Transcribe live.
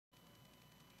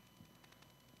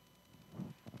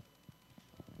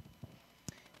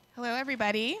Hello,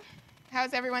 everybody.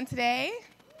 How's everyone today?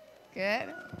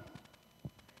 Good?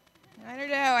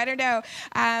 I don't know.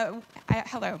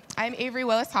 Hello, I'm Avery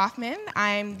Willis-Hoffman.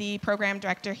 I'm the program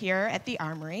director here at the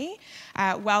Armory.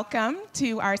 Welcome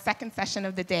to our second session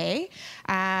of the day.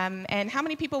 And how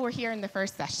many people were here in the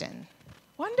first session?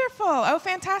 Wonderful. Oh,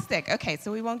 fantastic. Okay,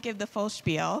 so we won't give the full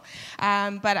spiel,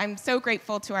 but I'm so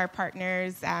grateful to our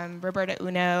partners, Roberta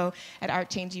Uno at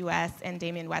ArtChangeUS and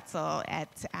Damien Wetzel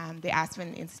at the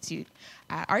Aspen Institute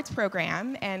Arts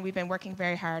Program, and we've been working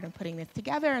very hard on putting this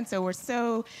together, and so we're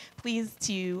so pleased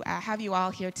to have you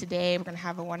all here today. We're going to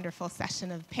have a wonderful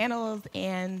session of panels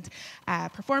and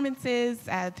performances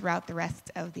throughout the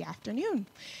rest of the afternoon.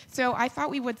 So I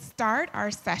thought we would start our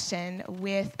session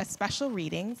with a special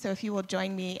reading, so if you will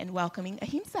join me in welcoming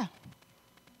Ahimsa.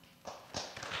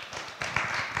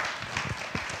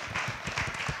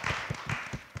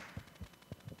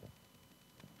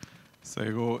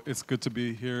 Sego, it's good to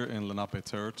be here in Lenape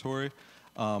territory.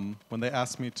 When they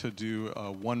asked me to do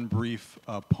one brief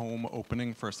poem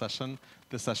opening for a session,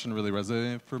 this session really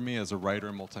resonated for me as a writer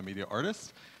and multimedia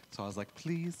artist. So I was like,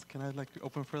 please, can I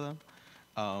open for them?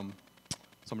 So I'm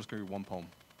just going to read one poem.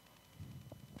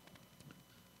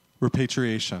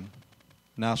 Repatriation,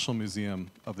 National Museum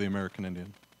of the American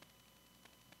Indian.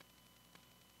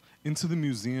 Into the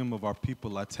museum of our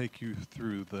people, I take you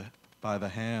by the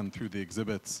hand through the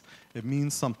exhibits. It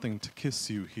means something to kiss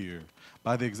you here.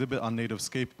 By the exhibit on native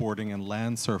skateboarding and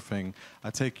land surfing, I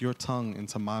take your tongue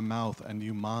into my mouth and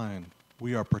you mine.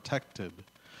 We are protected.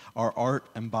 Our art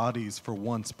and bodies for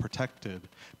once protected.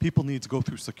 People need to go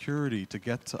through security to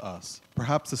get to us.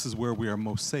 Perhaps this is where we are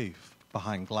most safe,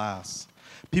 behind glass.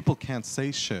 People can't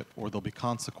say shit or there'll be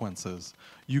consequences.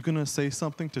 You gonna say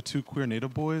something to two queer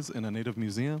native boys in a native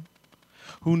museum?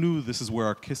 Who knew this is where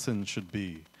our kissin' should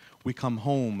be? We come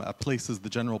home at places the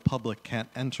general public can't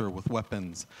enter with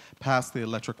weapons. Past the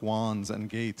electric wands and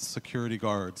gates, security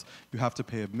guards, you have to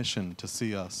pay admission to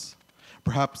see us.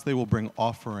 Perhaps they will bring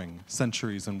offering,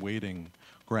 centuries in waiting,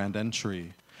 grand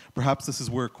entry. Perhaps this is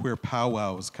where queer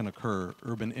powwows can occur,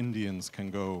 urban Indians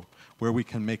can go, where we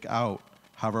can make out,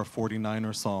 have our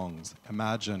 49er songs,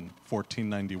 imagine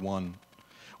 1491.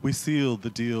 We sealed the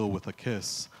deal with a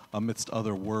kiss amidst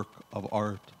other work of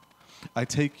art. I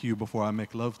take you before I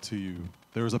make love to you.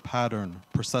 There is a pattern,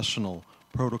 processional,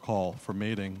 protocol for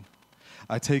mating.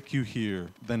 I take you here,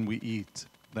 then we eat,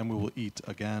 then we will eat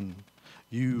again.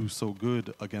 You so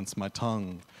good against my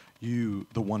tongue. You,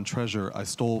 the one treasure I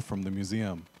stole from the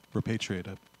museum,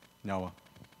 repatriated. Nyawa.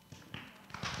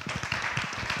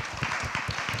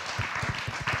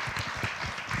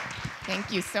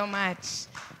 Thank you so much.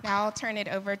 Now I'll turn it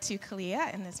over to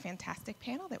Kalia and this fantastic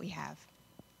panel that we have.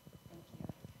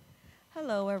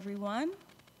 Hello, everyone.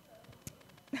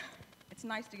 It's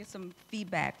nice to get some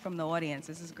feedback from the audience.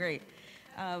 This is great.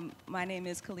 My name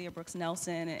is Kalia Brooks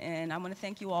Nelson, and I want to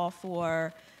thank you all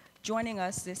for joining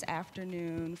us this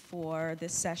afternoon for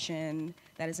this session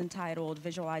that is entitled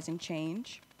Visualizing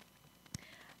Change.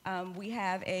 We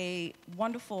have a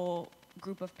wonderful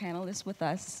group of panelists with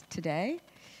us today.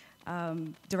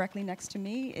 Directly next to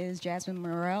me is Jasmine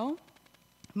Murrell,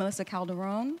 Melissa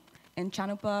Calderón, and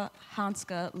Cannupa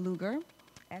Hanska Luger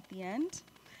at the end.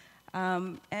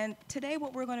 And today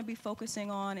what we're going to be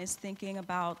focusing on is thinking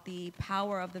about the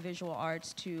power of the visual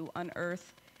arts to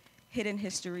unearth hidden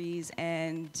histories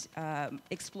and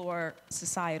explore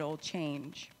societal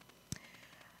change.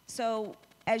 So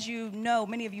as you know,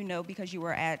 many of you know because you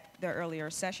were at the earlier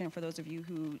session, for those of you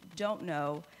who don't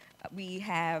know, we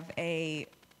have a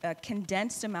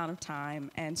condensed amount of time,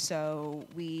 and so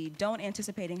we don't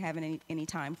anticipate having any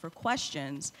time for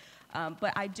questions.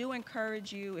 But I do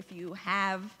encourage you, if you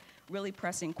have really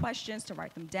pressing questions, to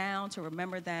write them down, to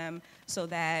remember them, so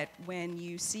that when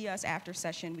you see us after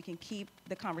session, we can keep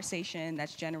the conversation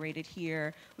that's generated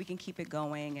here, we can keep it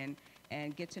going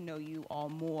and get to know you all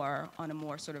more on a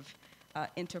more sort of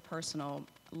interpersonal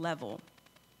level.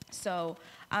 So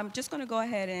I'm just going to go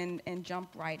ahead and jump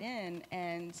right in,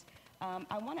 and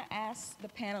I want to ask the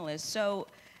panelists, so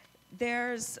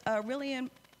there's a really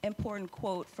important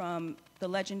quote from the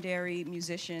legendary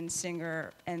musician,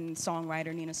 singer, and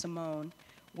songwriter Nina Simone,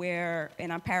 where,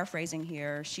 and I'm paraphrasing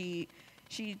here, she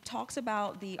talks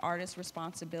about the artist's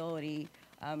responsibility,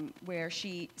 where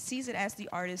she sees it as the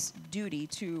artist's duty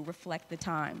to reflect the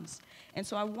times. And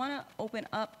so I want to open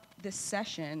up this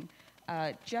session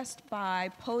just by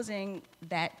posing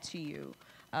that to you.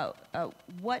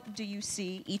 What do you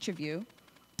see, each of you,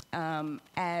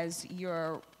 as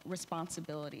your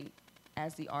responsibility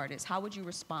as the artist? How would you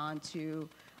respond to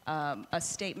a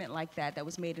statement like that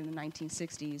was made in the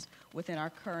 1960s within our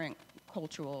current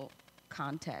cultural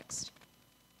context?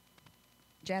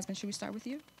 Jasmine, should we start with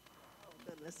you? Oh,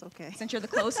 goodness, okay. Since you're the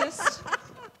closest.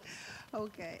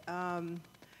 Okay.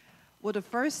 Well, the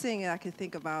first thing I can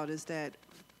think about is that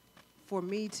for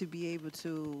me to be able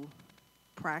to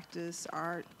practice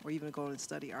art or even go and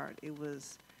study art, it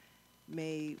was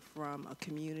made from a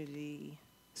community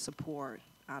support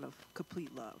out of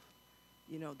complete love.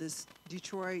 You know, this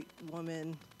Detroit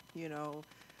woman, you know,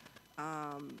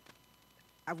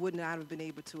 I would not have been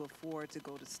able to afford to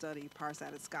go to study, parse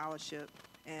out a scholarship.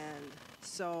 And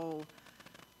so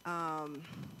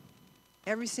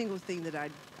every single thing that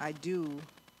I do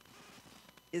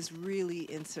is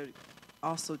really into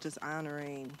also just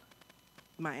honoring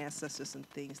my ancestors and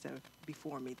things that are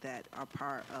before me that are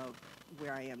part of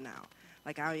where I am now.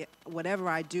 Like whatever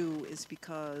I do is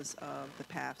because of the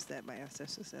paths that my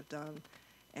ancestors have done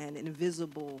and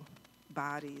invisible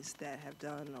bodies that have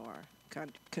done or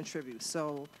contribute.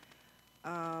 So,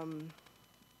 and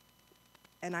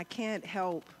I can't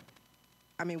help,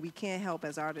 I mean, we can't help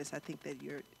as artists. I think that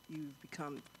you've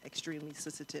become extremely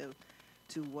sensitive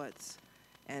to what's,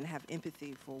 and have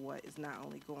empathy for what is not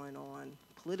only going on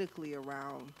politically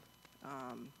around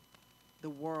the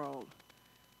world,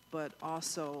 but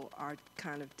also our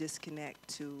kind of disconnect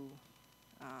to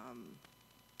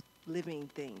living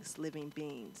things, living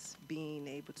beings, being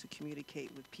able to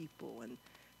communicate with people and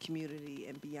community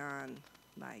and beyond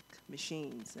like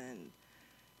machines.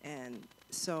 And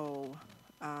so,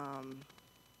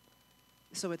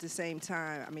 so at the same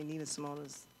time, I mean, Nina Simone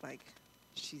is like,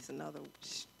 she's another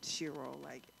Shiro,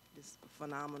 like this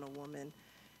phenomenal woman.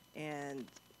 And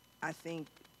I think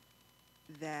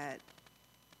that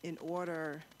in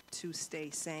order to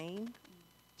stay sane,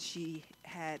 she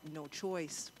had no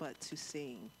choice but to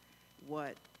sing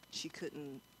what she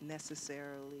couldn't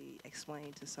necessarily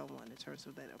explain to someone in terms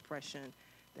of that oppression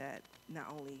that not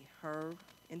only her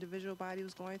individual body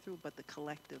was going through, but the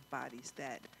collective bodies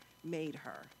that made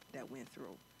her, that went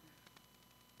through.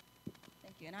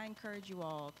 Thank you, and I encourage you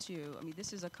all to, I mean,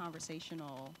 this is a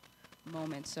conversational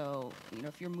moment, so, you know,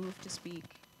 if you're moved to speak,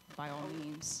 by all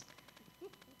means.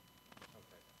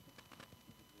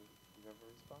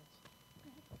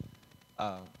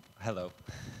 Hello.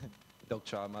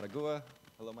 Dokcha Maragua.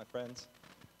 Hello, my friends.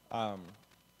 I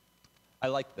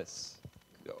like this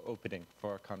opening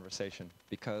for our conversation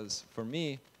because for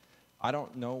me, I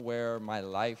don't know where my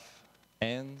life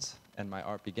ends and my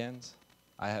art begins.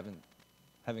 I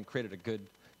haven't created a good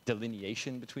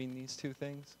delineation between these two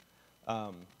things.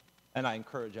 And I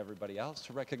encourage everybody else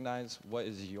to recognize what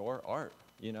is your art,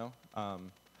 you know?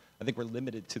 I think we're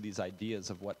limited to these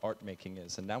ideas of what art making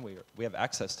is, and now we have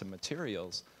access to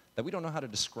materials that we don't know how to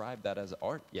describe that as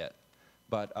art yet.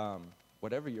 But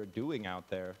whatever you're doing out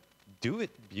there, do it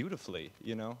beautifully,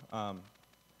 you know?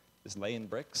 Is laying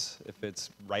bricks, if it's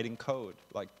writing code,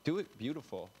 like do it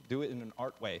beautiful, do it in an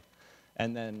art way.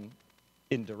 And then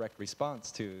in direct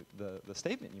response to the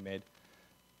statement you made,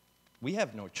 we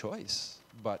have no choice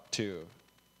but to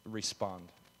respond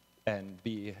and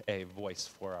be a voice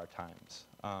for our times.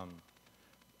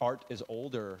 Art is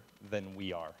older than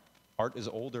we are. Art is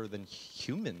older than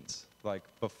humans. Like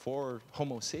before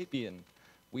Homo sapien,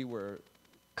 we were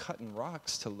cutting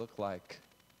rocks to look like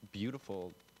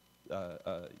beautiful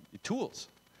tools.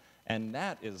 And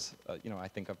that is, you know, I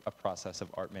think a process of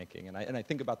art making. And I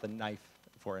think about the knife,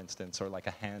 for instance, or like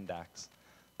a hand axe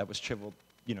that was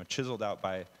chiseled out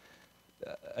by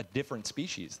a different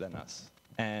species than us.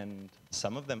 And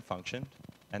some of them functioned,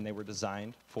 and they were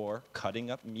designed for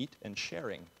cutting up meat and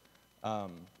sharing.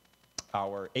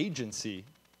 Our agency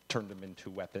turned them into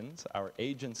weapons. Our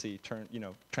agency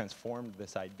transformed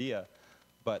this idea.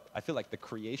 But I feel like the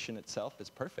creation itself is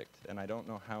perfect, and I don't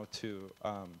know how to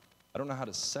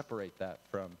separate that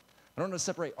from. I don't know how to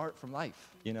separate art from life,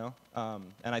 you know.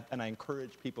 And I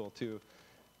encourage people to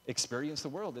experience the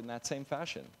world in that same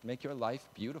fashion. Make your life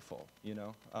beautiful, you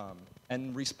know,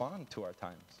 and respond to our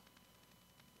times.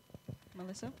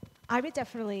 Melissa? I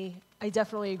definitely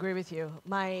agree with you.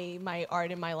 My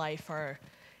art and my life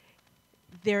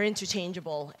they're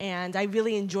interchangeable, and I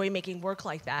really enjoy making work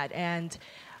like that. And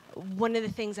one of the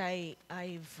things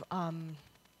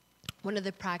one of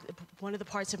the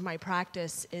parts of my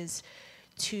practice is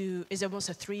almost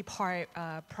a three-part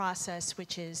process,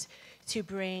 which is to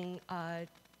bring a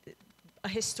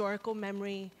historical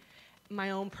memory,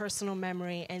 my own personal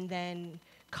memory, and then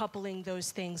coupling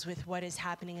those things with what is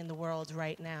happening in the world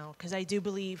right now. Because I do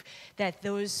believe that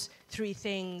those three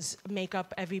things make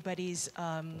up everybody's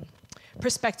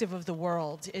perspective of the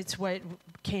world. It's what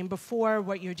came before,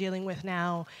 what you're dealing with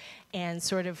now, and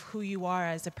sort of who you are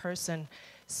as a person.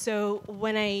 So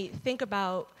when I think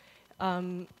about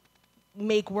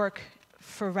make work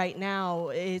for right now,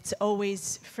 it's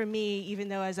always, for me, even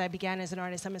though as I began as an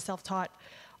artist, I'm a self-taught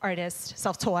artist,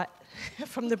 self-taught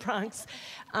from the Bronx.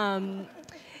 I've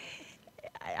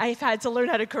had to learn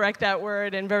how to correct that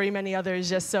word and very many others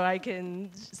just so I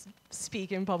can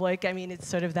speak in public. I mean, it's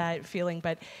sort of that feeling.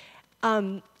 But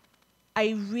I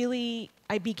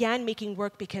began making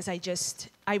work because I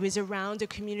was around a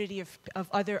community of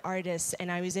other artists,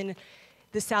 and I was in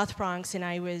the South Bronx, and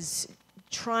I was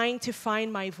trying to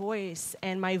find my voice,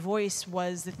 and my voice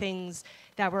was the things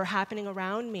that were happening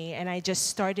around me, and I just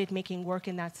started making work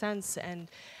in that sense, and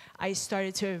I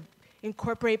started to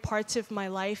incorporate parts of my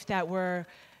life that were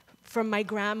from my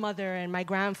grandmother and my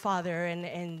grandfather,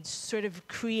 and sort of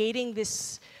creating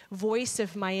this voice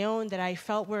of my own that I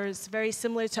felt was very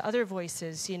similar to other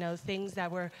voices, you know, things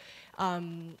that were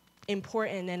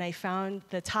important, and I found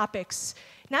the topics,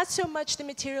 not so much the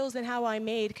materials and how I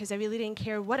made, because I really didn't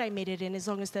care what I made it in as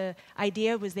long as the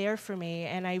idea was there for me,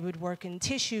 and I would work in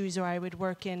tissues, or I would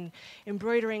work in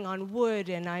embroidering on wood,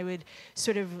 and I would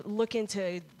sort of look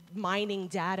into mining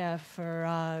data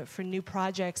for new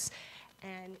projects,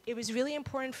 and it was really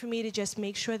important for me to just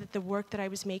make sure that the work that I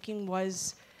was making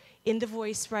was in the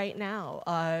voice right now.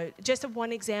 Just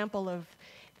one example of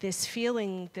this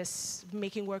feeling, this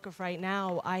making work of right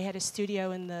now, I had a studio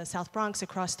in the South Bronx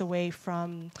across the way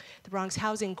from the Bronx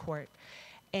Housing Court.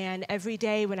 And every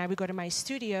day when I would go to my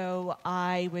studio,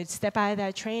 I would step out of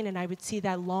that train and I would see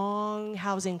that long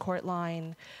housing court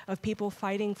line of people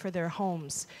fighting for their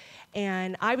homes.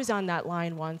 And I was on that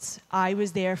line once. I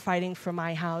was there fighting for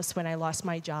my house when I lost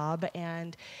my job,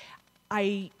 and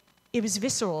it was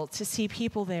visceral to see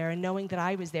people there and knowing that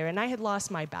I was there. And I had lost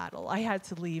my battle. I had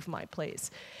to leave my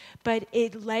place. But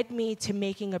it led me to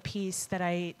making a piece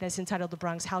that's entitled The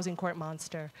Bronx Housing Court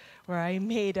Monster, where I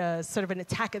made a sort of an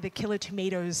Attack of the Killer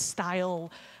Tomatoes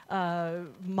style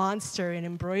monster in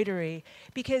embroidery.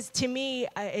 Because to me,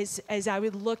 as I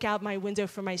would look out my window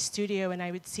from my studio and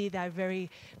I would see that very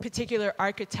particular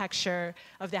architecture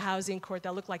of the housing court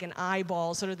that looked like an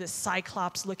eyeball, sort of this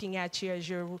cyclops looking at you as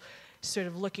you're sort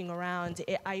of looking around,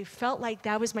 I felt like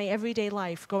that was my everyday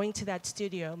life, going to that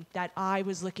studio. That eye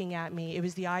was looking at me. It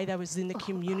was the eye that was in the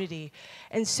community.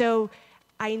 And so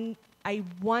I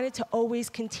wanted to always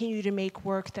continue to make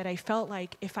work that I felt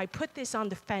like if I put this on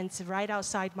the fence right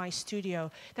outside my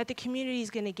studio, that the community is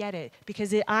going to get it,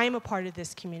 because I'm a part of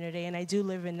this community and I do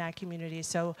live in that community.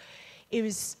 So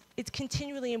it's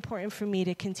continually important for me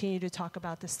to continue to talk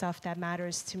about the stuff that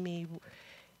matters to me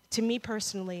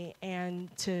personally, and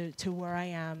to where I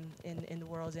am in the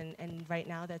world, and right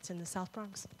now that's in the South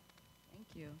Bronx. Thank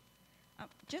you.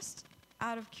 Just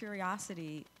out of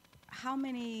curiosity, how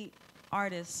many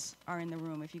artists are in the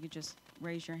room? If you could just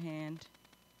raise your hand.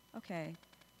 Okay.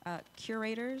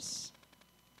 Curators?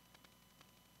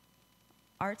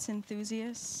 Arts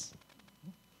enthusiasts?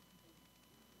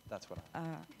 That's what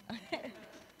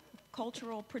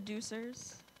Cultural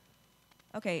producers?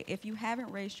 Okay, if you haven't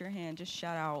raised your hand, just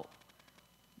shout out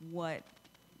what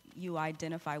you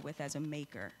identify with as a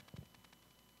maker.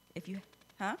 If you,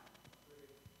 huh?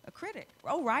 A critic.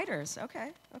 Oh, writers.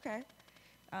 Okay, okay.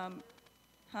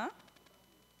 Huh?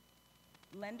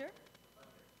 Lender?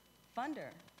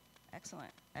 Funder.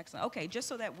 Excellent, excellent. Okay, just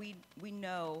so that we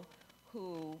know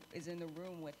who is in the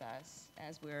room with us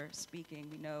as we're speaking,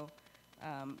 we know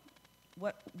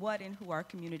what and who our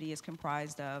community is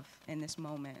comprised of in this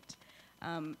moment.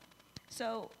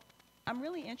 So I'm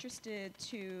really interested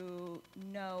to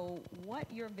know what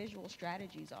your visual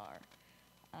strategies are,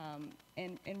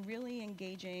 and really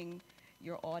engaging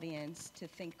your audience to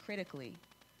think critically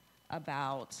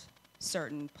about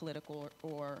certain political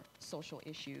or social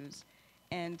issues.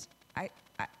 And I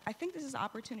think this is an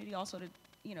opportunity also to,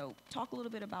 you know, talk a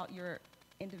little bit about your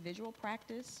individual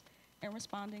practice in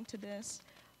responding to this.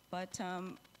 But,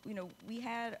 you know, we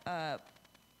had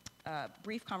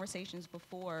brief conversations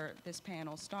before this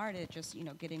panel started, just, you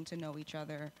know, getting to know each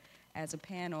other as a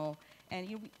panel. And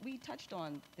you know, we touched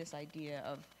on this idea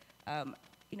of,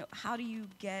 you know, how do you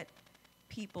get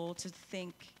people to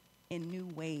think in new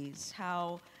ways?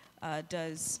 How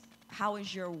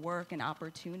is your work an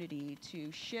opportunity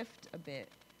to shift a bit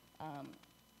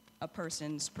a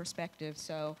person's perspective?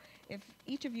 So if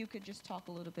each of you could just talk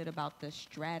a little bit about the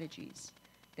strategies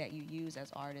that you use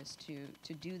as artists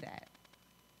to do that.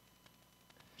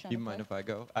 You mind if I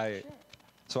go? Sure.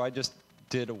 So I just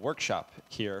did a workshop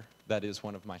here. That is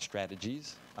one of my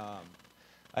strategies. I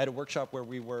had a workshop where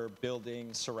we were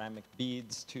building ceramic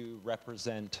beads to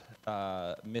represent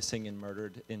missing and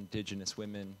murdered Indigenous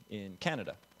women in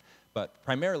Canada. But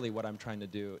primarily what I'm trying to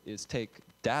do is take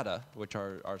data, which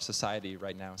our society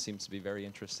right now seems to be very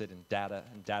interested in data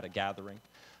and data gathering,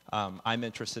 I'm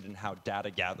interested in how data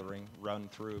gathering run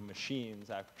through machines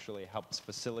actually helps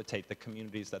facilitate the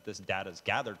communities that this data is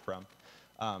gathered from.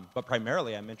 But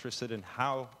primarily, I'm interested in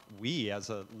how we, as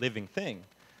a living thing,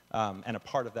 and a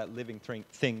part of that living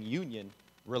thing union,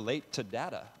 relate to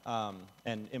data.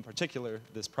 And in particular,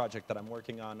 this project that I'm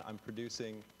working on, I'm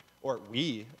producing, or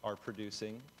we are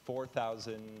producing,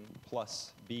 4,000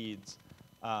 plus beads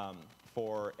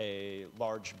for a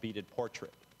large beaded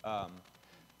portrait.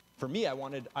 For me,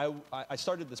 I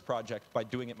started this project by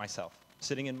doing it myself,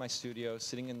 sitting in my studio,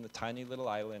 sitting in the tiny little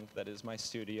island that is my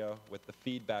studio with the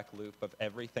feedback loop of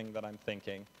everything that I'm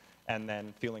thinking, and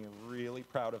then feeling really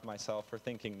proud of myself for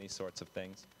thinking these sorts of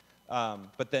things.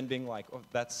 But then being like, oh,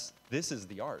 this is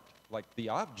the art. Like the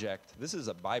object, this is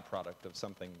a byproduct of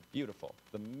something beautiful.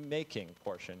 The making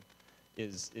portion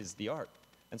is the art.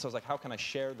 And so I was like, how can I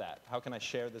share that? How can I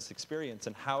share this experience?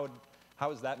 And how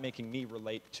is that making me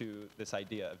relate to this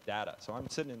idea of data? So I'm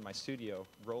sitting in my studio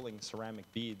rolling ceramic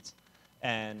beads,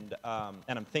 and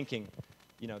I'm thinking,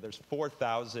 you know, there's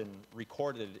 4,000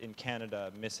 recorded in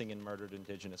Canada missing and murdered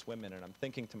Indigenous women, and I'm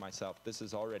thinking to myself, this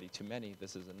is already too many,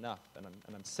 this is enough, and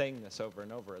I'm saying this over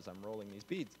and over as I'm rolling these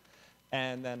beads.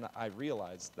 And then I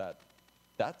realized that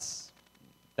that's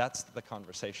the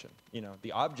conversation. You know,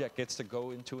 the object gets to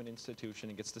go into an institution,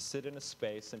 and gets to sit in a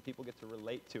space, and people get to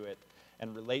relate to it,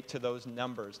 and relate to those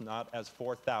numbers, not as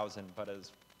 4,000, but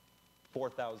as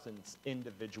 4,000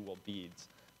 individual beads,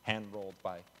 hand-rolled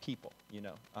by people, you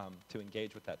know, to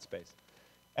engage with that space.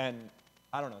 And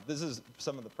I don't know, this is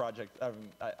some of the project,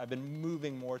 I've been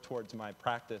moving more towards my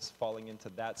practice, falling into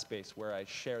that space where I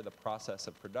share the process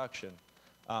of production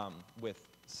with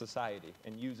society,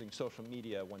 and using social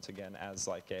media, once again, as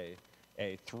like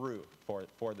a through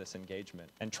for this engagement,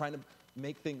 and trying to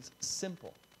make things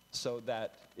simple, so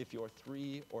that if you're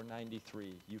 3 or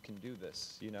 93, you can do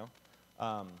this, you know?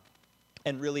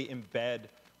 And really embed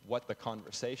what the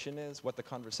conversation is, what the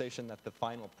conversation that the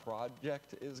final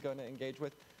project is going to engage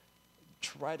with.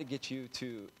 Try to get you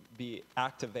to be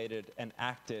activated and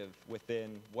active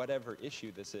within whatever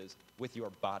issue this is with your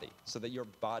body, so that your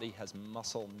body has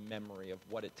muscle memory of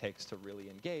what it takes to really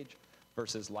engage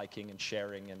versus liking and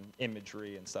sharing and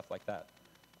imagery and stuff like that.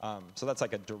 So that's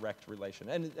like a direct relation.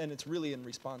 And it's really in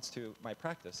response to my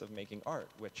practice of making art,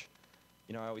 which,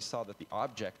 you know, I always saw that the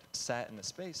object sat in a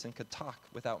space and could talk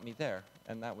without me there,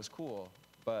 and that was cool.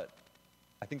 But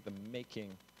I think the making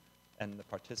and the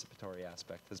participatory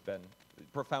aspect has been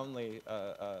profoundly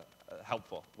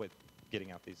helpful with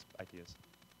getting out these ideas.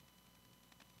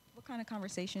 What kind of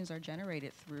conversations are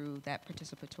generated through that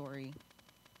participatory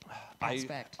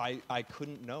aspect? I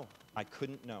couldn't know. I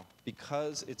couldn't know.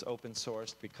 Because it's open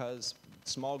sourced, because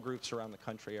small groups around the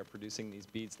country are producing these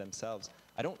beads themselves,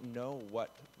 I don't know what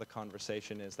the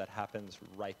conversation is that happens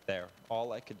right there.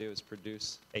 All I could do is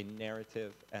produce a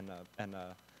narrative and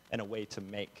a way to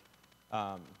make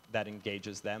that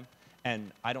engages them.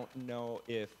 And I don't know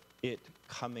if it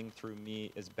coming through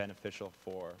me is beneficial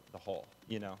for the whole.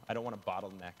 You know, I don't want to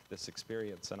bottleneck this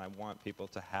experience, and I want people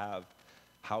to have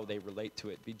how they relate to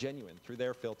it be genuine through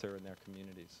their filter and their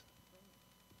communities.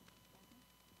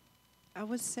 I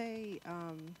would say,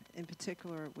 in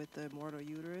particular with the immortal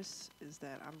uterus, is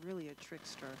that I'm really a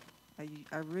trickster. I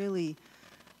really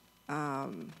try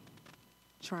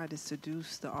to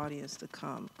seduce the audience to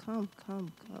come,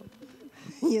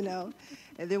 you know?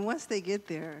 And then once they get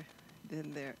there,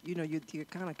 then they're, you know, you're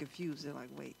kind of confused. They're like,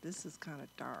 wait, this is kind of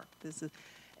dark.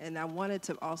 And I wanted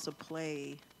to also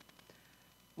play,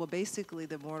 well, basically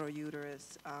the immortal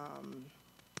uterus,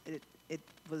 it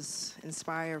was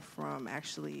inspired from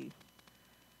actually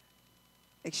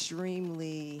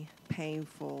extremely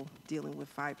painful dealing with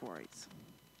fibroids,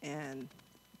 and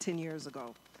 10 years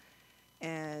ago.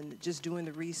 And just doing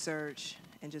the research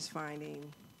and just finding,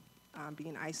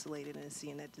 being isolated and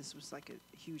seeing that this was like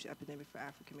a huge epidemic for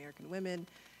African American women,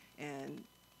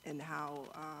 and how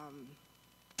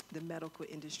the medical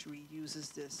industry uses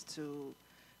this to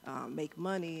make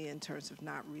money in terms of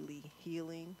not really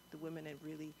healing the women,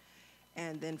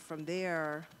 and then from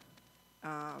there,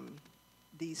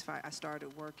 I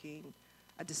started working.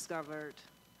 I discovered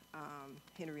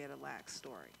Henrietta Lacks'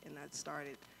 story, and I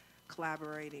started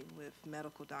collaborating with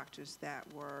medical doctors that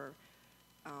were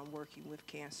working with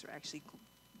cancer, actually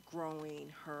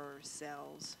growing her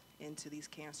cells into these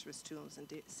cancerous tumors and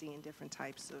seeing different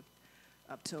types of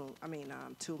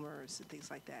tumors and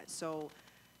things like that. So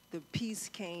the piece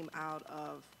came out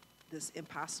of this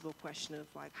impossible question of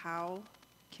like, how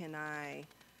can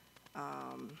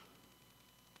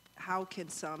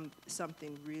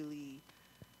something really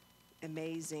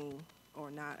amazing or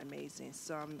not amazing,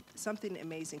 something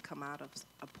amazing come out of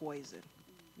a poison,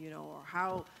 or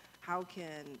how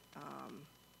can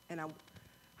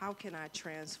how can I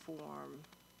transform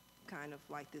kind of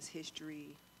like this history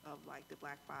of like the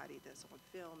black body that's on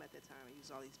film at the time. I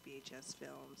use all these VHS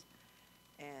films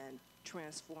and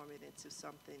transform it into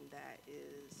something that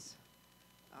is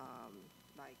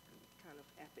like kind of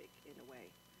epic in a way.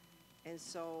 And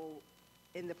so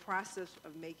in the process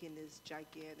of making this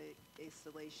gigantic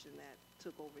installation that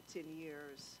took over 10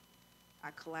 years, I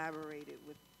collaborated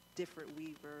with different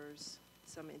weavers,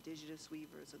 some indigenous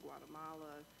weavers of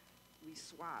Guatemala. We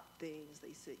swapped things.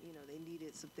 They said, they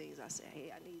needed some things. I said,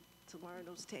 hey, I need to learn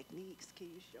those techniques. Can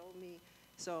you show me?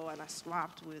 So, and I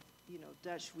swapped with,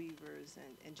 Dutch weavers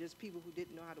and just people who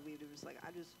didn't know how to weave. It was like,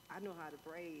 I know how to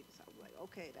braid. So I was like,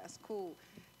 okay, that's cool.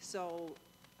 So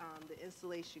the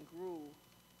installation grew,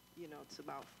 to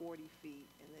about 40 feet,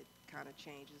 and it kind of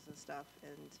changes and stuff,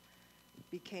 and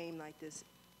became like this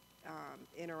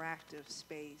interactive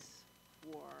space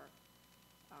for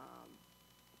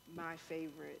my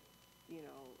favorite,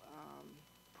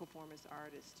 performance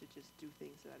artists to just do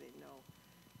things that I didn't know.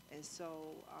 And so,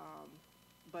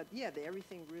 but yeah,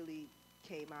 everything really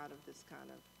came out of this kind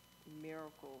of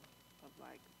miracle of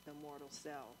like the mortal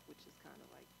cell, which is kind of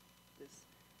like this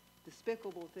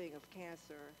despicable thing of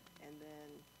cancer, and then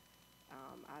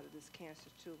out of this cancer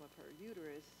tumor of her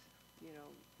uterus,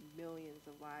 millions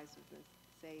of lives have been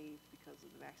saved because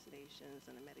of the vaccinations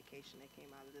and the medication that came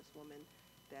out of this woman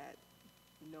that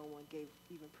no one gave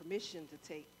even permission to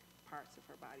take parts of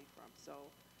her body from. So,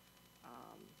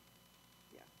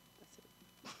 yeah, that's it.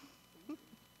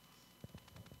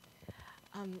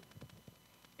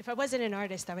 If I wasn't an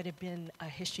artist, I would have been a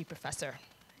history professor,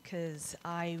 because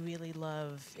I really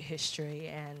love history,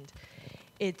 and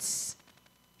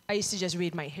I used to just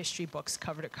read my history books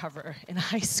cover to cover in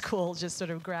high school, just sort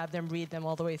of grab them, read them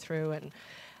all the way through, and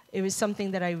it was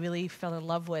something that I really fell in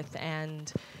love with.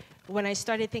 And when I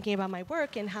started thinking about my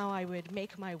work and how I would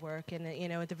make my work, and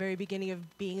at the very beginning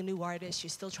of being a new artist, you're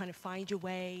still trying to find your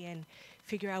way and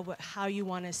figure out how you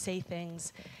want to say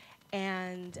things.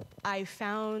 And I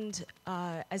found,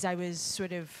 as I was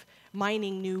sort of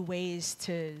mining new ways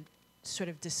to sort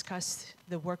of discuss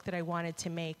the work that I wanted to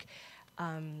make,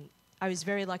 I was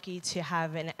very lucky to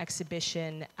have an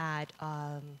exhibition at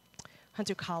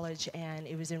Hunter College, and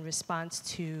it was in response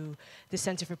to the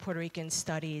Center for Puerto Rican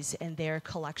Studies and their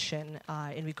collection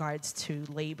in regards to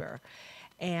labor.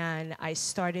 And I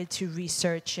started to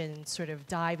research and sort of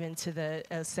dive into the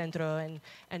El Centro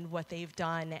and what they've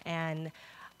done. And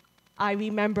I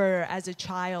remember as a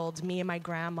child, me and my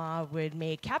grandma would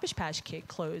make Cabbage Patch Kid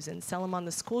clothes and sell them on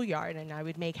the schoolyard, and I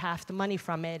would make half the money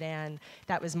from it, and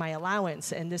that was my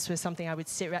allowance. And this was something I would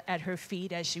sit at her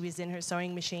feet as she was in her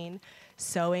sewing machine,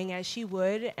 sewing as she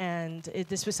would, and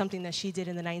this was something that she did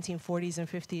in the 1940s and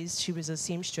 50s. She was a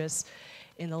seamstress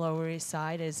in the Lower East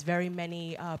Side, as very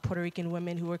many Puerto Rican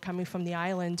women who were coming from the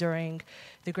island during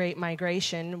the Great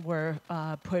Migration were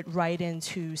put right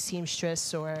into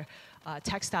seamstress or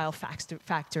textile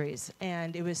factories.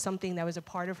 And it was something that was a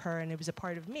part of her, and it was a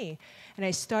part of me. And I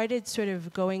started sort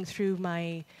of going through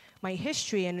my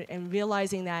history and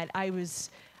realizing that I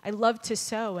loved to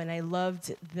sew, and I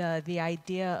loved the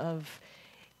idea of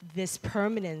this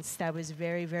permanence that was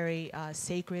very, very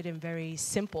sacred and very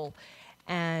simple.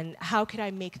 And how could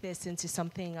I make this into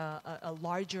something, a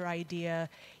larger idea?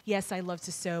 Yes, I love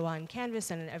to sew on canvas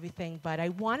and everything, but I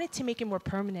wanted to make it more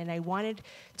permanent. I wanted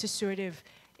to sort of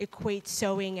equate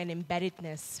sewing and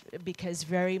embeddedness, because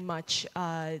very much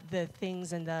the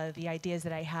things and the ideas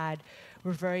that I had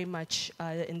were very much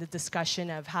in the discussion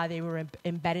of how they were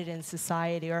embedded in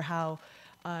society, or how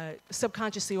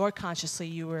subconsciously or consciously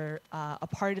you were a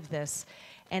part of this.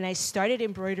 And I started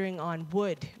embroidering on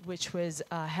wood, which was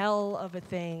a hell of a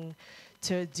thing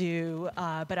to do,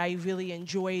 but I really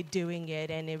enjoyed doing it,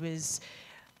 and it's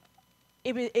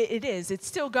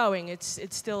still going, it's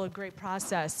still a great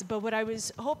process. But what I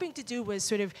was hoping to do was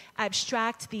sort of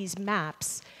abstract these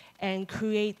maps and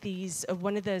create these.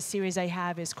 One of the series I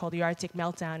have is called the Arctic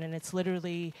Meltdown, and it's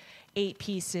literally 8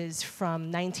 pieces from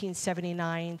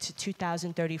 1979 to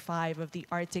 2035 of the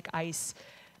Arctic ice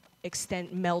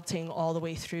extent melting all the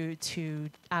way through to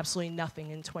absolutely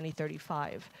nothing in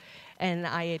 2035. And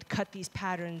I had cut these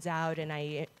patterns out, and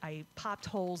I popped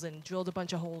holes and drilled a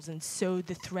bunch of holes and sewed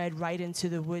the thread right into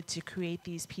the wood to create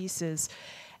these pieces.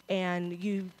 And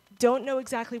you don't know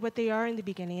exactly what they are in the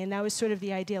beginning, and that was sort of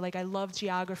the idea. Like, I loved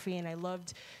geography, and I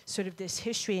loved sort of this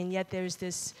history, and yet there's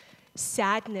this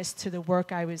sadness to the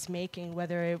work I was making,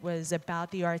 whether it was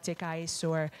about the Arctic ice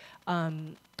or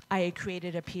I had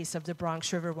created a piece of the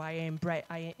Bronx River where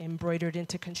I embroidered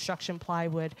into construction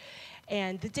plywood.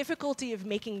 And the difficulty of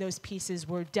making those pieces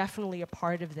were definitely a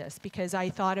part of this, because I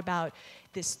thought about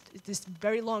this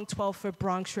very long 12-foot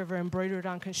Bronx River embroidered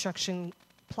on construction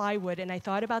plywood, and I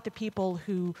thought about the people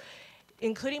who,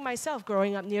 including myself,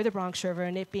 growing up near the Bronx River,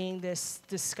 and it being this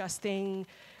disgusting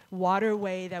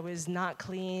waterway that was not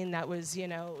clean, that was, you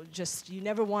know, just, you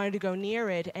never wanted to go near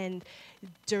it. And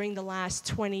during the last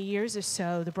 20 years or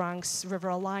so, the Bronx River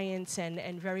Alliance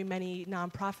and very many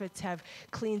nonprofits have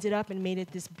cleaned it up and made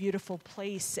it this beautiful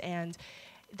place. And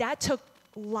that took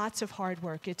lots of hard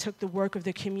work. It took the work of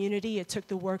the community. It took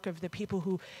the work of the people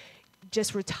who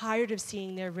just were tired of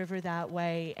seeing their river that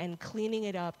way, and cleaning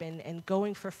it up and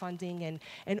going for funding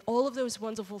and all of those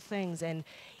wonderful things. And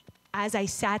as I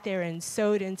sat there and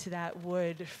sewed into that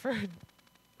wood for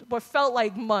what felt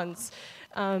like months,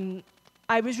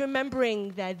 I was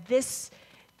remembering that this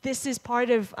is part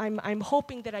of, I'm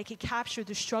hoping that I could capture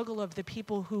the struggle of the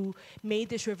people who made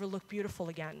this river look beautiful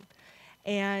again.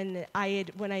 And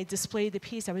when I displayed the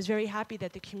piece, I was very happy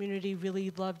that the community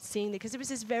really loved seeing it, because it was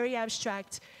this very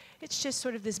abstract, it's just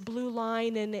sort of this blue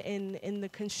line in the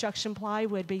construction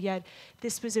plywood, but yet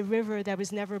this was a river that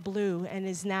was never blue and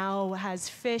is now has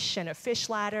fish and a fish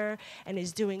ladder and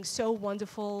is doing so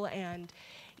wonderful. And,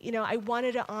 you know, I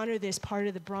wanted to honor this part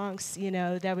of the Bronx, you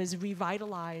know, that was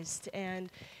revitalized. And,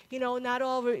 you know, not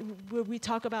all, we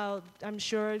talk about, I'm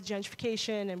sure,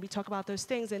 gentrification, and we talk about those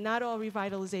things, and not all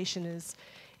revitalization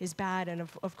is bad, and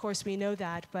of course we know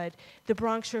that, but the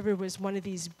Bronx River was one of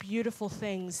these beautiful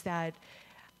things that,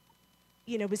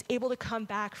 you know, was able to come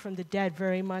back from the dead,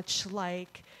 very much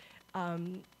like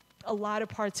a lot of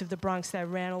parts of the Bronx that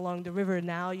ran along the river.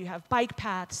 Now you have bike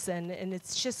paths, and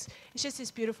it's just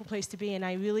this beautiful place to be. And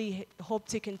I really hope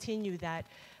to continue that.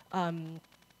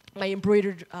 My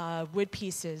embroidered wood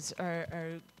pieces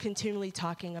are continually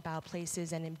talking about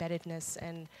places and embeddedness,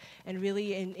 and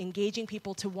really engaging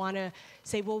people to want to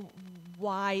say, well,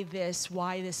 why this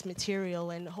material,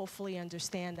 and hopefully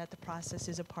understand that the process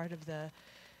is a part of the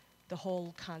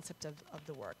whole concept of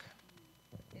the work.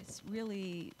 It's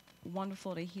really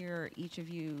wonderful to hear each of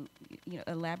you, you know,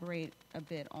 elaborate a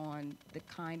bit on the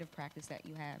kind of practice that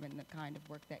you have and the kind of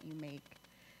work that you make.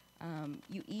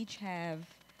 You each have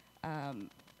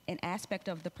an aspect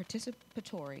of the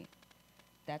participatory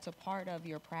that's a part of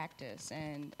your practice,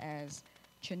 and as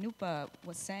Cannupa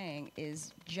was saying,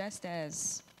 is just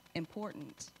as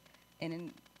important, and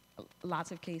in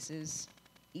lots of cases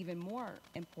even more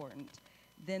important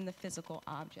than the physical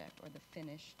object or the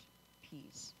finished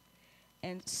piece.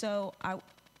 And so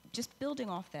just building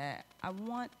off that, I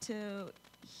want to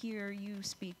hear you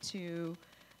speak to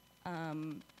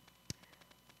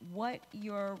what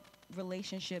your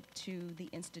relationship to the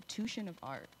institution of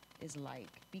art is like,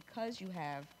 because you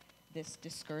have this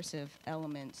discursive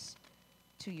elements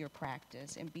to your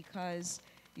practice, and because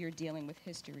you're dealing with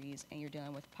histories, and you're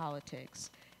dealing with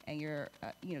politics, and you're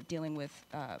you know, dealing with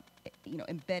you know,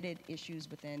 embedded issues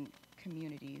within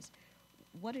communities.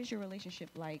 What is your relationship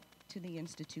like to the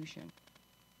institution?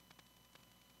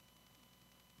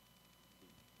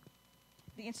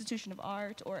 The institution of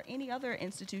art, or any other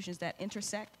institutions that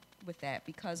intersect with that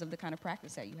because of the kind of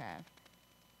practice that you have?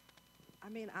 I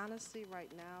mean, honestly,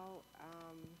 right now,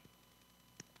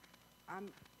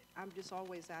 I'm just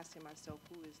always asking myself,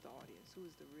 who is the audience? Who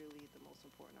is really the most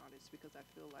important audience? Because I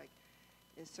feel like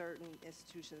in certain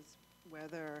institutions,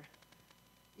 whether,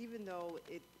 even though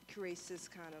it creates this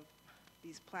kind of,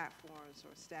 these platforms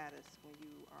or status when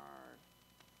you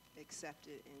are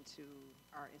accepted into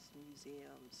art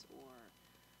museums or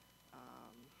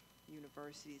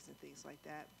universities and things like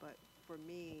that, but for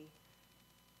me,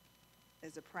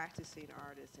 as a practicing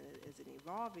artist and as an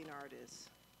evolving artist,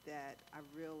 that I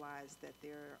realized that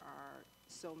there are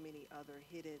so many other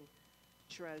hidden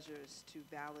treasures to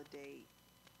validate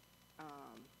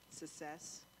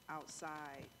success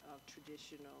outside of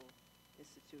traditional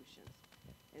institutions.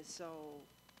 And so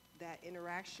that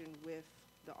interaction with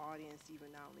the audience,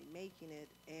 even not only making it,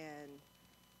 and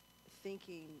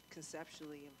thinking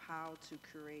conceptually of how to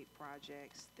create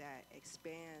projects that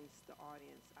expands the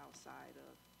audience outside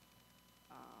of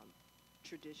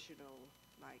traditional,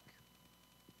 like,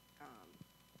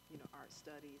 you know, art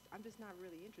studies. I'm just not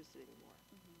really interested anymore.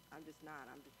 I'm just not.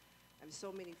 I'm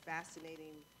so many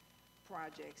fascinating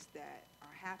projects that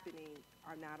are happening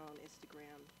are not on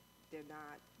Instagram. They're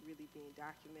not really being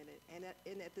documented. And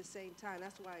at the same time,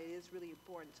 that's why it is really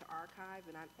important to archive,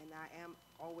 and I am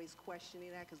always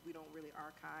questioning that, because we don't really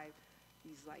archive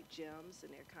these like gems,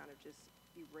 and they're kind of just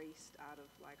erased out of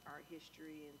like art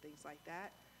history and things like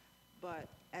that. But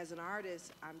as an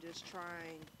artist, I'm just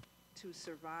trying to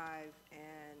survive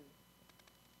and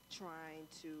trying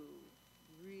to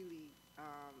really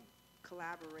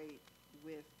collaborate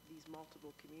with these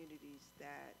multiple communities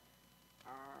that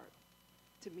are,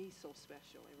 to me, so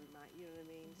special and remind, you know what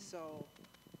I mean? So,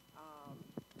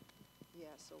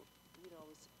 yeah, so, you know,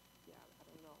 it's, yeah, I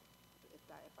don't know if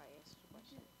I answered your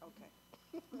question. Okay.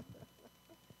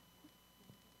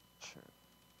 Sure.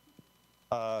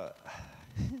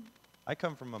 I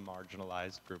come from a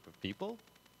marginalized group of people,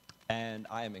 and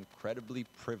I am incredibly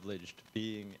privileged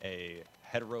being a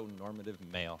heteronormative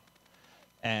male.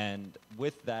 And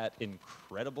with that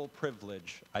incredible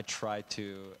privilege, I try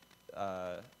to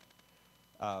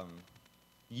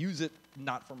use it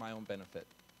not for my own benefit.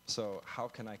 So how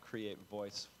can I create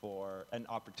voice for and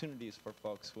opportunities for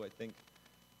folks who I think,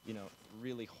 you know,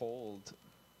 really hold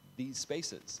these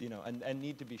spaces, you know, and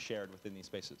need to be shared within these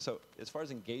spaces. So as far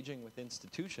as engaging with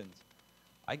institutions,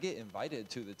 I get invited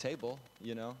to the table,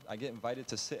 you know. I get invited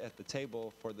to sit at the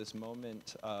table for this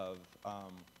moment of,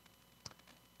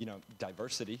 you know,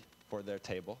 diversity for their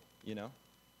table, you know.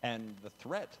 And the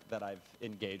threat that I've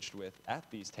engaged with at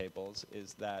these tables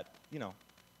is that, you know,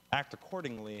 act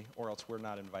accordingly or else we're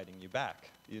not inviting you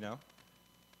back, you know.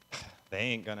 They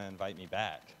ain't gonna invite me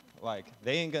back. Like,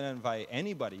 they ain't gonna invite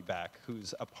anybody back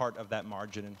who's a part of that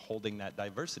margin and holding that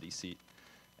diversity seat.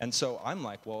 And so I'm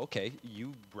like, well, okay,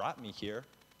 you brought me here.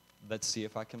 Let's see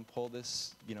if I can pull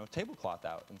this, you know, tablecloth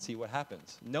out and see what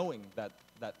happens, knowing that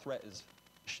that threat is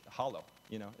hollow,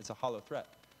 you know, it's a hollow threat.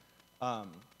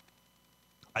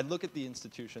 I look at the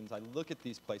institutions, I look at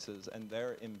these places, and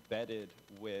they're embedded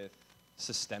with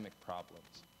systemic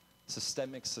problems,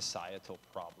 systemic societal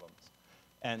problems.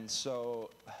 And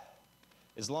so,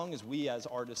 as long as we as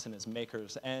artists and as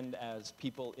makers and as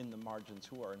people in the margins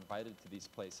who are invited to these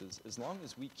places, as long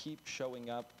as we keep showing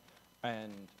up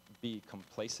and be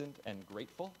complacent and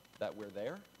grateful that we're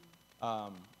there,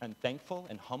 and thankful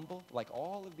and humble, like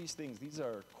all of these things, these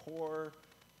are core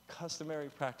customary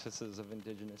practices of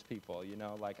indigenous people, you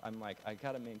know, like I'm like, I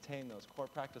gotta maintain those core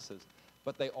practices,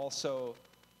 but they also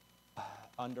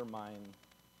undermine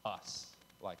us,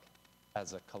 like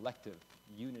as a collective,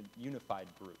 unified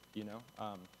group, you know,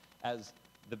 as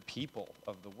the people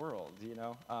of the world, you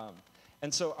know.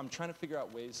 And so I'm trying to figure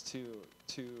out ways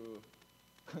to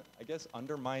I guess,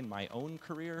 undermine my own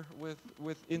career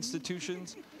with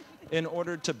institutions in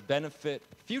order to benefit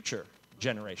future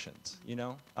generations, you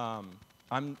know.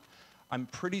 I'm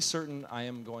pretty certain I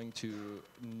am going to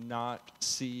not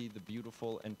see the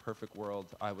beautiful and perfect world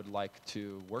I would like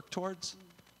to work towards,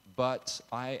 but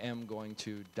I am going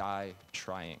to die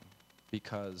trying,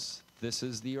 because this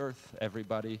is the earth,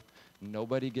 everybody.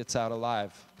 Nobody gets out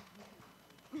alive.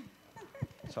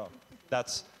 So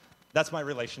that's my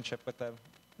relationship with them.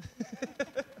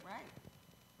 Right.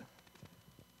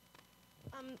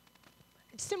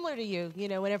 Similar to you, you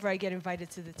know, whenever I get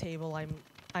invited to the table,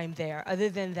 I'm there. Other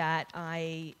than that,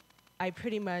 I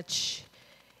pretty much,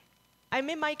 I'm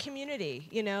in my community.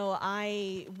 You know,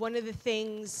 one of the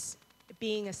things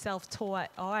being a self-taught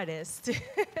artist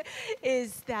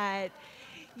is that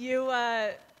you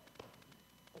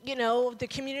know, the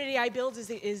community I build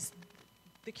is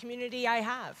the community I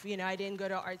have. You know, I didn't go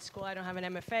to art school. I don't have an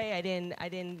MFA. I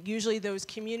didn't. Usually, those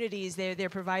communities, they're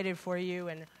provided for you,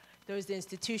 and those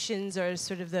institutions are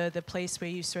sort of the place where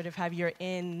you sort of have your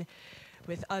in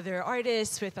with other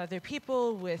artists, with other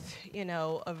people, with, you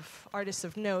know, of artists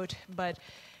of note. But,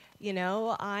 you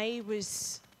know, I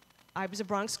was a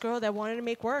Bronx girl that wanted to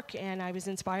make work, and I was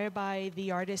inspired by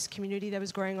the artist community that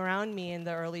was growing around me in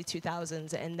the early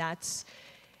 2000s, and that's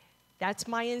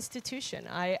my institution.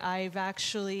 I've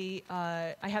actually,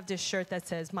 I have this shirt that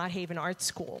says Mott Haven Art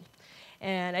School.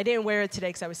 And I didn't wear it today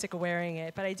because I was sick of wearing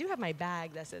it, but I do have my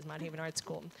bag that says Mott Haven Art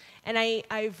School. And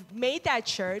I've made that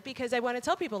shirt because I want to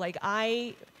tell people, like,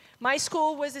 my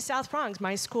school was the South Bronx.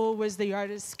 My school was the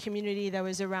artist community that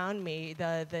was around me,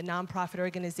 the nonprofit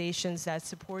organizations that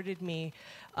supported me,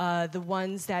 the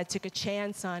ones that took a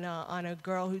chance on a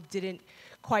girl who didn't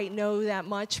quite know that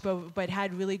much, but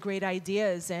had really great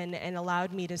ideas and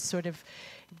allowed me to sort of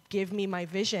give me my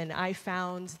vision. I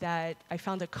found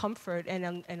a comfort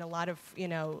and a lot of, you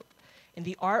know, in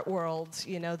the art world,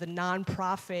 you know, the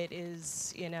nonprofit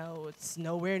is, you know, it's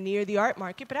nowhere near the art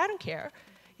market, but I don't care.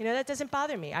 You know, that doesn't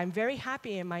bother me. I'm very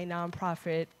happy in my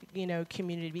nonprofit, you know,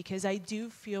 community because I do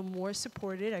feel more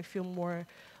supported, I feel more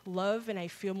love, and I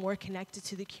feel more connected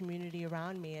to the community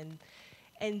around me.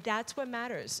 And that's what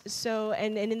matters. So,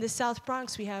 and in the South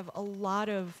Bronx, we have a lot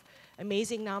of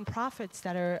amazing nonprofits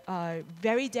that are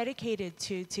very dedicated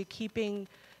to keeping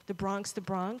the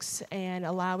Bronx and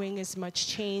allowing as much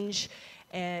change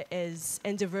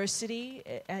and diversity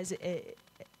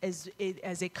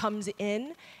as it comes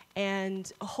in,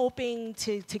 and hoping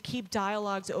to keep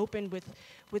dialogues open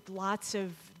with lots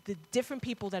of the different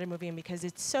people that are moving in, because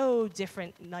it's so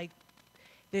different, like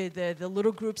the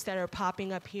little groups that are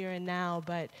popping up here and now.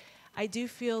 But I do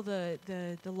feel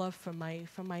the love from my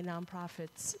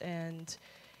nonprofits, and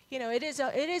it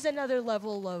is another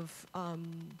level of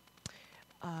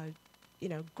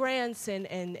grants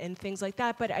and things like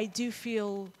that. But I do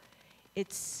feel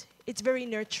it's very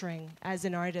nurturing as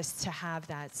an artist to have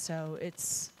that. So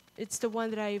it's the one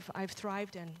that I've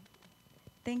thrived in.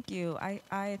 Thank you.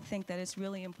 I think that it's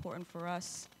really important for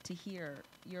us to hear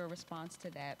your response to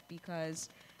that, because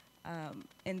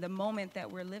in the moment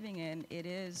that we're living in, it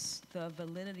is the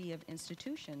validity of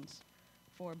institutions,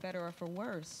 for better or for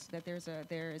worse, that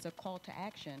there is a call to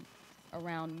action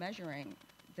around measuring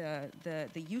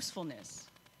the usefulness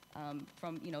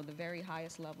from the very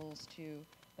highest levels to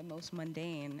the most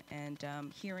mundane. And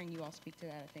hearing you all speak to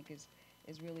that, I think is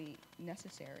really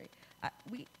necessary.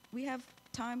 We have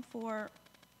time for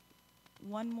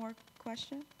one more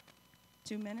question?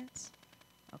 2 minutes?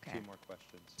 Okay. 2 more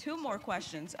questions. 2 more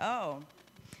questions. Oh.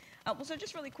 Well, so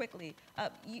just really quickly,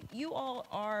 you all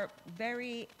are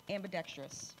very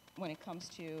ambidextrous when it comes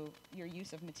to your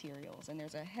use of materials, and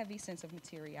there's a heavy sense of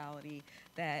materiality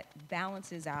that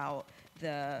balances out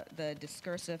the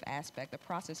discursive aspect, the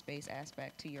process-based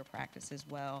aspect to your practice as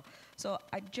well. So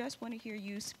I just want to hear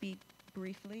you speak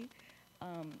briefly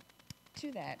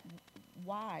to that.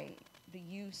 Why the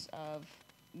use of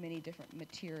many different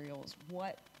materials?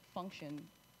 What function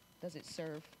does it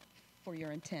serve for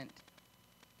your intent?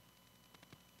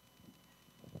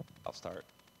 I'll start.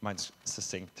 Mine's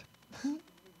succinct.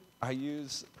 I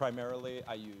use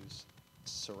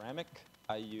ceramic,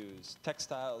 I use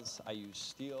textiles, I use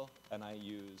steel, and I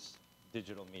use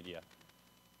digital media.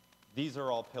 These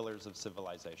are all pillars of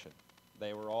civilization.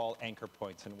 They were all anchor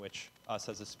points in which us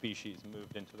as a species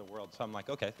moved into the world. So I'm like,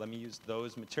 okay, let me use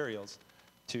those materials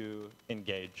to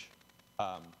engage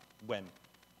when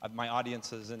my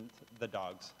audience isn't the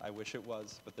dogs. I wish it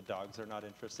was, but the dogs are not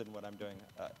interested in what I'm doing.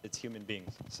 It's human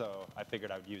beings. So I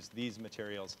figured I would use these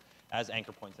materials as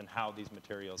anchor points and how these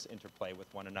materials interplay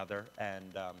with one another,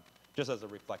 and just as a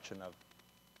reflection of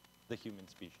the human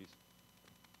species.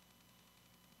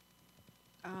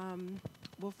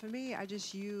 Well, for me, I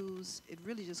just use, it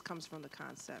really just comes from the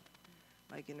concept.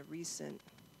 Like in the recent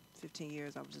 15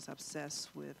 years, I was just obsessed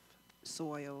with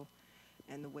soil,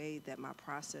 and the way that my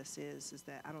process is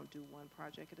that I don't do one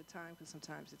project at a time, because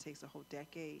sometimes it takes a whole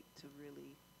decade to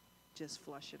really just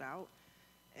flush it out.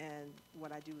 And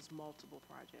what I do is multiple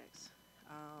projects.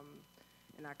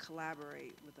 And I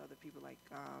collaborate with other people, like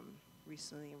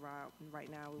recently, right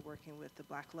now we're working with the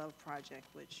Black Love Project,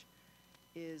 which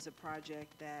is a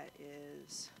project that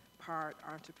is part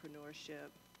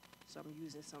entrepreneurship. So I'm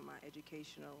using some of my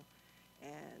educational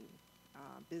and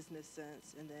business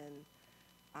sense, and then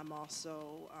I'm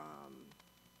also,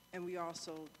 and we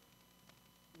also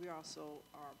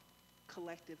are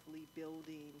collectively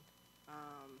building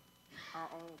our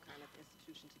own kind of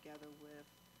institution together with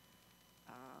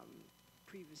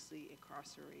previously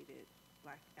incarcerated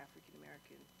Black African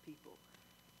American people.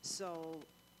 So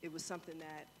it was something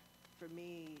that, for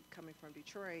me, coming from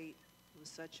Detroit, it was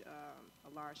such a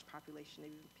large population,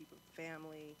 even people,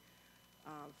 family,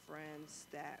 friends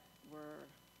that were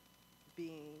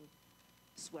being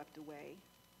swept away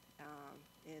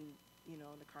in the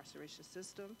incarceration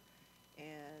system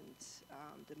and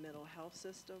the mental health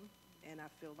system. And I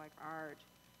feel like art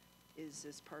is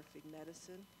this perfect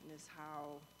medicine, and it's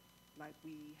how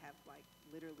we have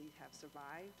literally have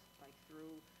survived,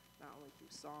 through, not only through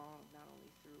song, not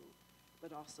only through,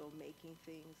 but also making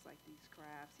things like these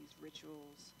crafts, these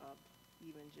rituals of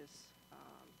even just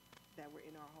that were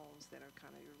in our homes that are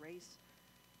kind of erased.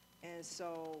 And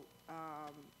so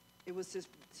it was just,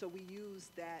 so we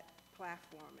used that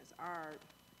platform as art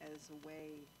as a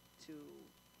way to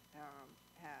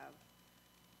have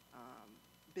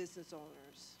business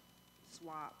owners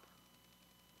swap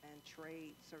and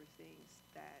trade certain things,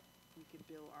 that we could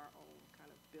build our own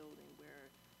kind of building where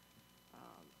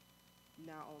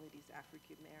not only these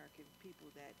African American people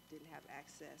that didn't have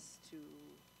access to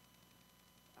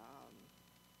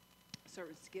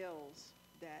certain skills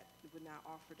that were not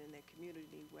offered in their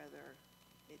community, whether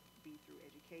it be through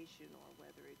education or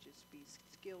whether it just be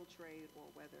skill trade or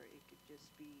whether it could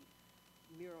just be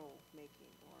mural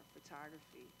making or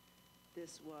photography.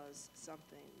 This was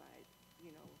something like,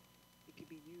 it could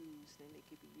be used, and it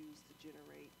could be used to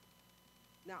generate,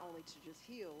 not only to just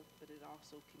heal, but it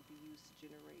also can be used to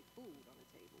generate food on the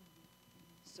table.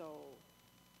 So,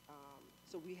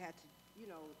 so we had to,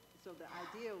 so the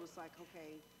idea was like,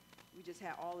 okay, we just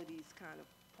had all of these kind of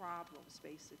problems,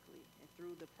 basically. And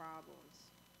through the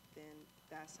problems, then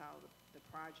that's how the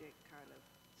project kind of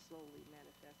slowly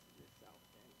manifested itself.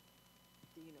 And,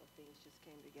 you know, things just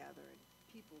came together. And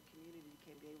people, community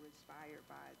came, they were inspired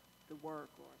by the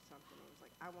work or something. It was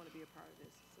like, I want to be a part of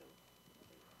this. So,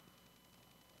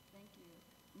 thank you.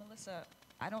 Melissa,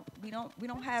 we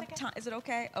don't have okay. time. Is it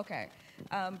okay? Okay.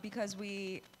 Because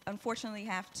we unfortunately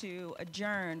have to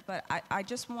adjourn, but I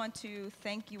just want to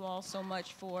thank you all so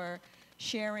much for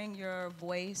sharing your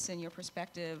voice and your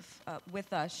perspective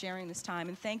with us, sharing this time.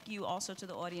 And thank you also to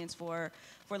the audience for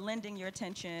lending your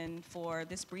attention for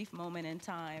this brief moment in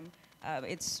time.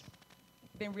 It's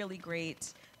been really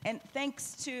great. And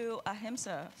thanks to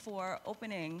Ahimsa for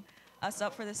opening us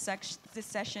up for this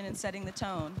session and setting the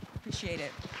tone. Appreciate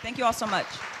it. Thank you all so much.